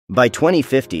By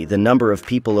 2050, the number of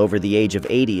people over the age of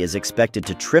 80 is expected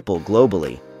to triple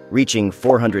globally, reaching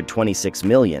 426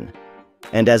 million.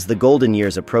 And as the golden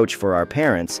years approach for our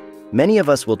parents, many of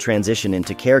us will transition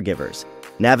into caregivers,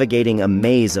 navigating a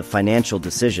maze of financial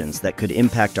decisions that could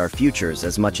impact our futures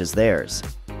as much as theirs.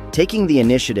 Taking the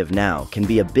initiative now can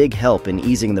be a big help in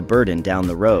easing the burden down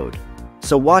the road.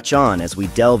 So watch on as we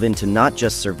delve into not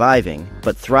just surviving,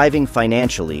 but thriving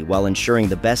financially while ensuring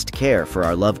the best care for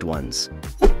our loved ones.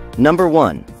 Number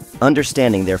 1.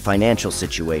 Understanding their financial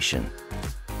situation.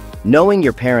 Knowing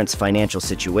your parents' financial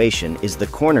situation is the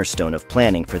cornerstone of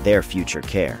planning for their future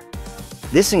care.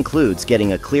 This includes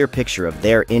getting a clear picture of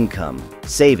their income,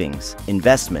 savings,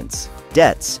 investments,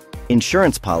 debts,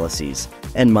 insurance policies,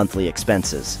 and monthly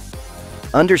expenses.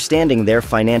 Understanding their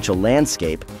financial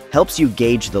landscape helps you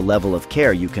gauge the level of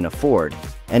care you can afford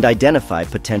and identify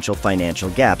potential financial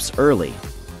gaps early.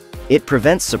 It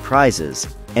prevents surprises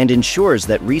and ensures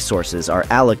that resources are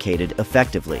allocated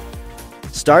effectively.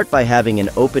 Start by having an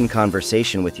open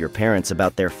conversation with your parents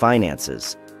about their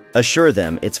finances. Assure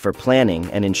them it's for planning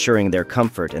and ensuring their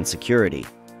comfort and security.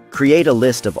 Create a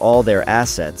list of all their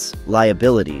assets,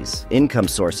 liabilities, income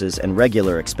sources, and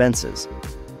regular expenses.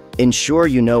 Ensure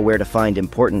you know where to find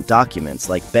important documents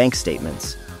like bank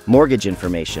statements, mortgage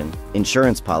information,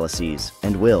 insurance policies,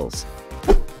 and wills.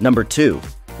 Number 2.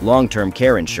 Long-term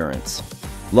care insurance.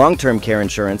 Long-term care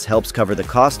insurance helps cover the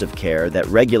cost of care that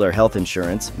regular health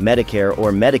insurance, Medicare,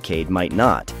 or Medicaid might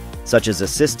not, such as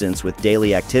assistance with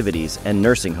daily activities and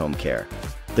nursing home care.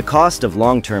 The cost of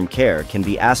long-term care can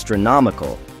be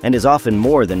astronomical and is often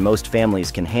more than most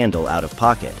families can handle out of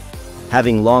pocket.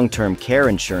 Having long-term care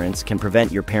insurance can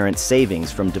prevent your parents'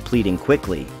 savings from depleting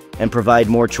quickly and provide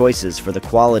more choices for the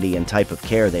quality and type of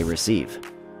care they receive.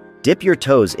 Dip your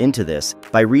toes into this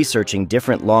by researching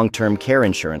different long-term care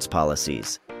insurance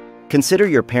policies. Consider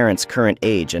your parents' current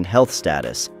age and health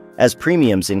status, as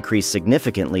premiums increase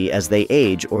significantly as they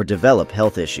age or develop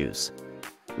health issues.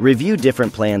 Review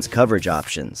different plans' coverage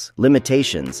options,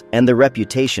 limitations, and the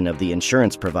reputation of the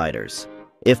insurance providers.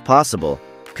 If possible,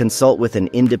 consult with an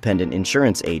independent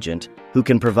insurance agent who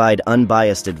can provide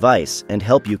unbiased advice and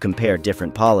help you compare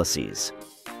different policies.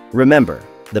 Remember,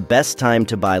 the best time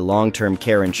to buy long-term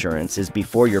care insurance is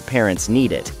before your parents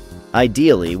need it,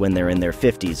 ideally when they're in their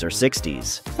 50s or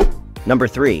 60s. Number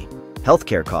 3.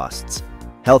 Healthcare costs.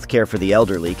 Healthcare for the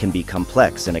elderly can be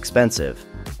complex and expensive.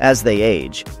 As they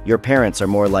age, your parents are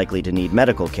more likely to need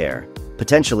medical care,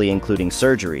 potentially including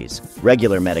surgeries,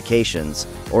 regular medications,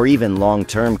 or even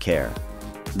long-term care.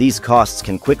 These costs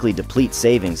can quickly deplete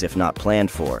savings if not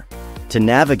planned for. To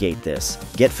navigate this,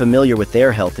 get familiar with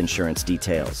their health insurance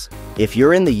details. If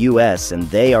you're in the US and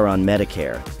they are on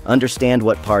Medicare, understand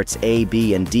what Parts A,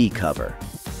 B, and D cover.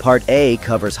 Part A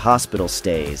covers hospital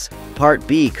stays, Part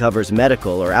B covers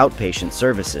medical or outpatient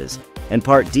services, and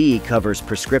Part D covers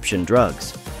prescription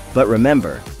drugs. But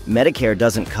remember, Medicare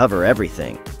doesn't cover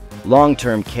everything.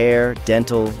 Long-term care,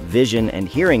 dental, vision, and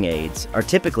hearing aids are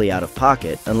typically out of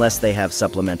pocket unless they have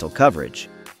supplemental coverage.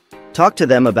 Talk to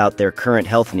them about their current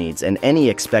health needs and any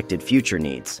expected future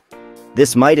needs.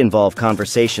 This might involve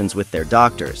conversations with their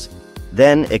doctors.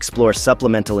 Then explore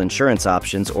supplemental insurance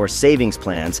options or savings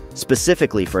plans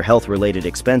specifically for health-related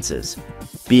expenses.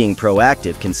 Being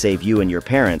proactive can save you and your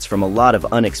parents from a lot of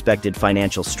unexpected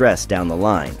financial stress down the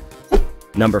line.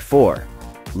 Number 4.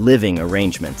 Living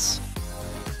arrangements.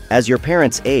 As your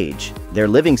parents age, their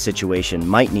living situation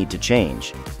might need to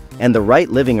change, and the right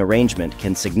living arrangement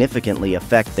can significantly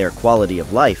affect their quality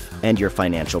of life and your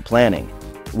financial planning.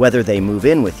 Whether they move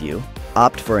in with you,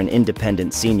 opt for an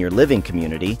independent senior living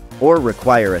community, or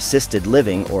require assisted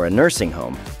living or a nursing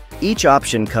home, each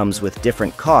option comes with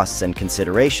different costs and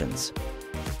considerations.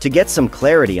 To get some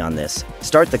clarity on this,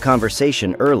 start the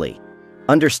conversation early.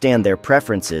 Understand their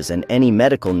preferences and any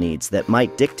medical needs that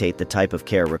might dictate the type of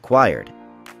care required.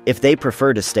 If they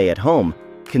prefer to stay at home,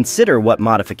 consider what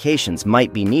modifications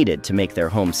might be needed to make their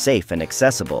home safe and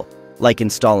accessible, like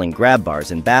installing grab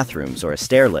bars in bathrooms or a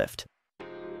stair lift.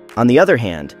 On the other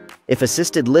hand, if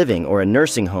assisted living or a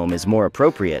nursing home is more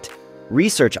appropriate,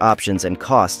 research options and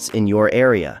costs in your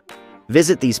area.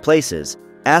 Visit these places,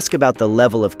 ask about the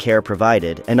level of care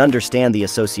provided, and understand the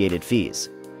associated fees.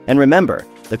 And remember,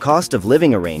 the cost of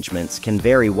living arrangements can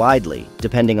vary widely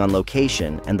depending on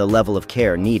location and the level of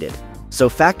care needed. So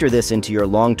factor this into your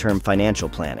long-term financial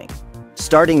planning.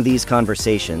 Starting these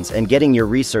conversations and getting your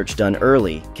research done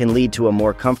early can lead to a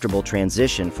more comfortable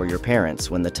transition for your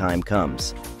parents when the time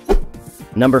comes.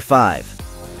 Number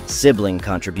 5. Sibling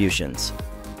contributions.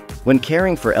 When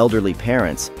caring for elderly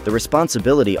parents, the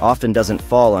responsibility often doesn't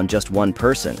fall on just one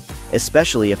person,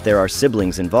 especially if there are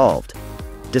siblings involved.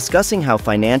 Discussing how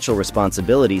financial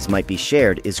responsibilities might be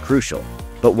shared is crucial.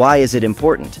 But why is it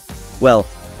important? Well,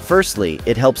 firstly,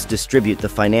 it helps distribute the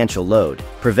financial load,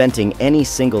 preventing any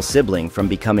single sibling from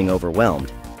becoming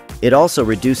overwhelmed. It also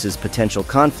reduces potential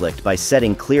conflict by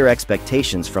setting clear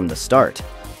expectations from the start.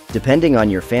 Depending on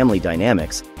your family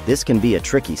dynamics, this can be a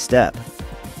tricky step.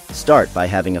 Start by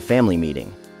having a family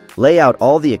meeting. Lay out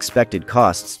all the expected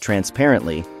costs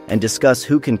transparently and discuss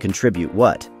who can contribute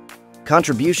what.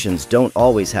 Contributions don't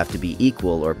always have to be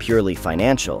equal or purely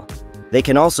financial. They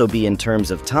can also be in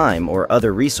terms of time or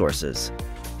other resources.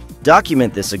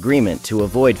 Document this agreement to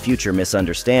avoid future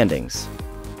misunderstandings.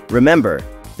 Remember,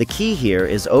 the key here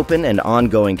is open and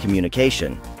ongoing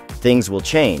communication. Things will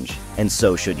change, and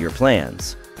so should your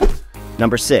plans.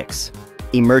 Number 6.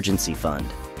 Emergency fund.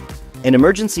 An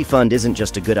emergency fund isn't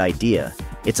just a good idea,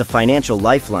 it's a financial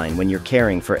lifeline when you're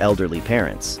caring for elderly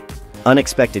parents.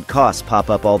 Unexpected costs pop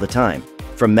up all the time,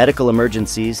 from medical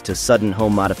emergencies to sudden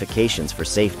home modifications for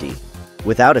safety.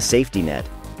 Without a safety net,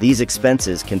 these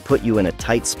expenses can put you in a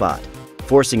tight spot,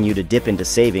 forcing you to dip into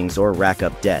savings or rack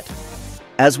up debt.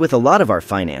 As with a lot of our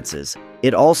finances,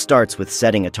 it all starts with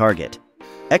setting a target.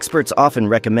 Experts often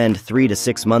recommend 3 to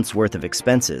 6 months' worth of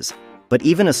expenses, but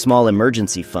even a small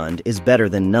emergency fund is better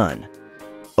than none.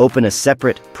 Open a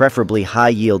separate, preferably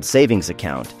high-yield savings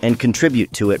account and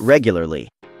contribute to it regularly,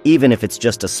 even if it's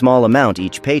just a small amount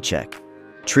each paycheck.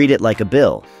 Treat it like a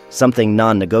bill, something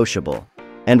non-negotiable.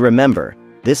 And remember,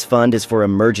 this fund is for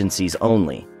emergencies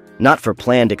only, not for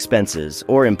planned expenses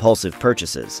or impulsive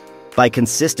purchases. By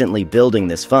consistently building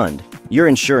this fund, you're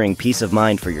ensuring peace of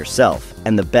mind for yourself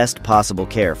and the best possible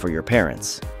care for your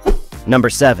parents. Number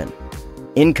 7.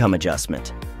 Income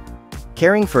adjustment.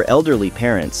 Caring for elderly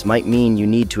parents might mean you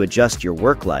need to adjust your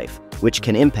work life, which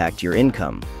can impact your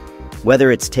income.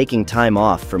 Whether it's taking time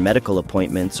off for medical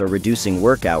appointments or reducing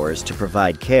work hours to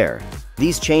provide care,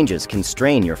 these changes can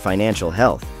strain your financial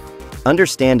health.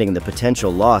 Understanding the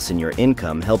potential loss in your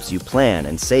income helps you plan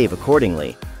and save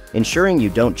accordingly, ensuring you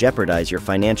don't jeopardize your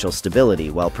financial stability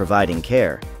while providing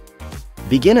care.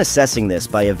 Begin assessing this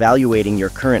by evaluating your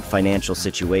current financial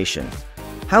situation.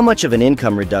 How much of an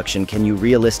income reduction can you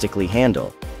realistically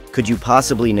handle? Could you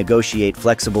possibly negotiate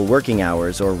flexible working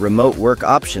hours or remote work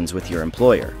options with your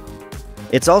employer?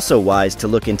 It's also wise to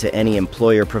look into any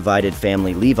employer-provided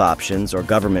family leave options or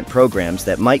government programs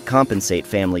that might compensate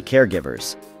family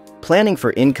caregivers. Planning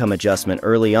for income adjustment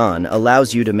early on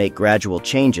allows you to make gradual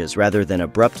changes rather than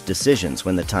abrupt decisions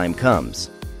when the time comes.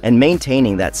 And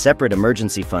maintaining that separate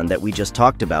emergency fund that we just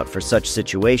talked about for such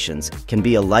situations can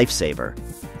be a lifesaver.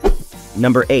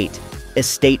 Number 8.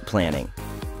 Estate planning.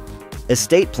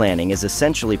 Estate planning is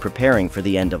essentially preparing for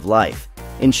the end of life,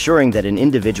 ensuring that an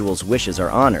individual's wishes are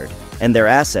honored and their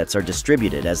assets are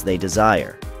distributed as they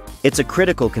desire. It's a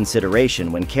critical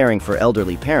consideration when caring for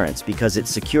elderly parents because it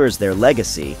secures their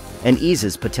legacy and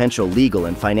eases potential legal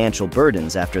and financial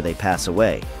burdens after they pass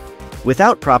away.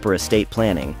 Without proper estate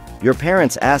planning, your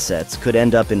parents' assets could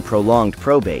end up in prolonged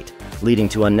probate, leading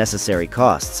to unnecessary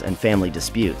costs and family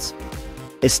disputes.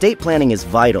 Estate planning is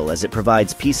vital as it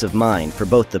provides peace of mind for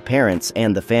both the parents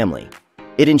and the family.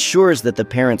 It ensures that the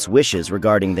parents' wishes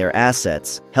regarding their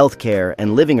assets, healthcare,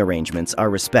 and living arrangements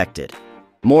are respected.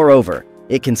 Moreover,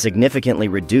 it can significantly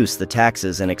reduce the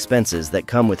taxes and expenses that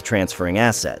come with transferring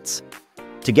assets.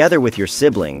 Together with your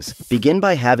siblings, begin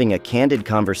by having a candid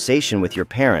conversation with your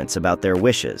parents about their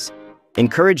wishes.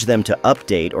 Encourage them to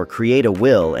update or create a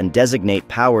will and designate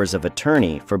powers of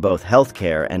attorney for both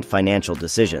healthcare and financial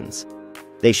decisions.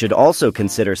 They should also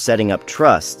consider setting up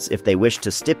trusts if they wish to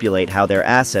stipulate how their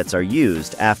assets are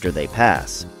used after they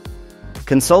pass.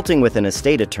 Consulting with an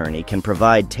estate attorney can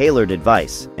provide tailored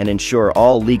advice and ensure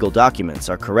all legal documents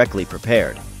are correctly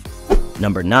prepared.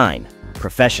 Number 9.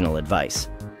 Professional advice.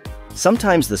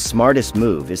 Sometimes the smartest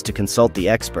move is to consult the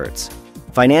experts.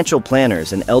 Financial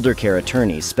planners and eldercare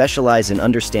attorneys specialize in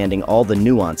understanding all the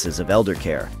nuances of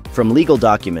eldercare, from legal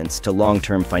documents to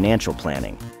long-term financial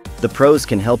planning. The pros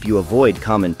can help you avoid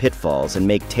common pitfalls and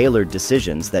make tailored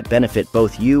decisions that benefit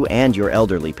both you and your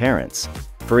elderly parents.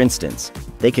 For instance,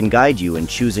 they can guide you in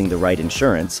choosing the right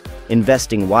insurance,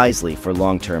 investing wisely for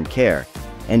long-term care,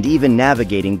 and even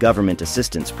navigating government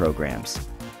assistance programs.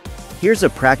 Here's a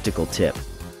practical tip.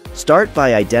 Start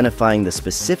by identifying the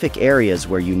specific areas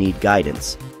where you need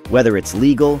guidance, whether it's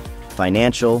legal,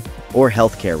 financial, or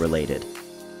healthcare related.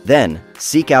 Then,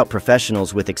 seek out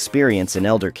professionals with experience in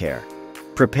eldercare.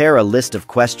 Prepare a list of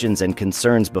questions and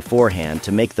concerns beforehand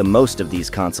to make the most of these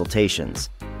consultations.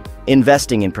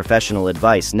 Investing in professional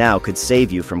advice now could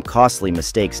save you from costly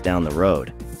mistakes down the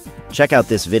road. Check out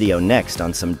this video next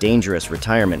on some dangerous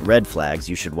retirement red flags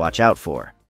you should watch out for.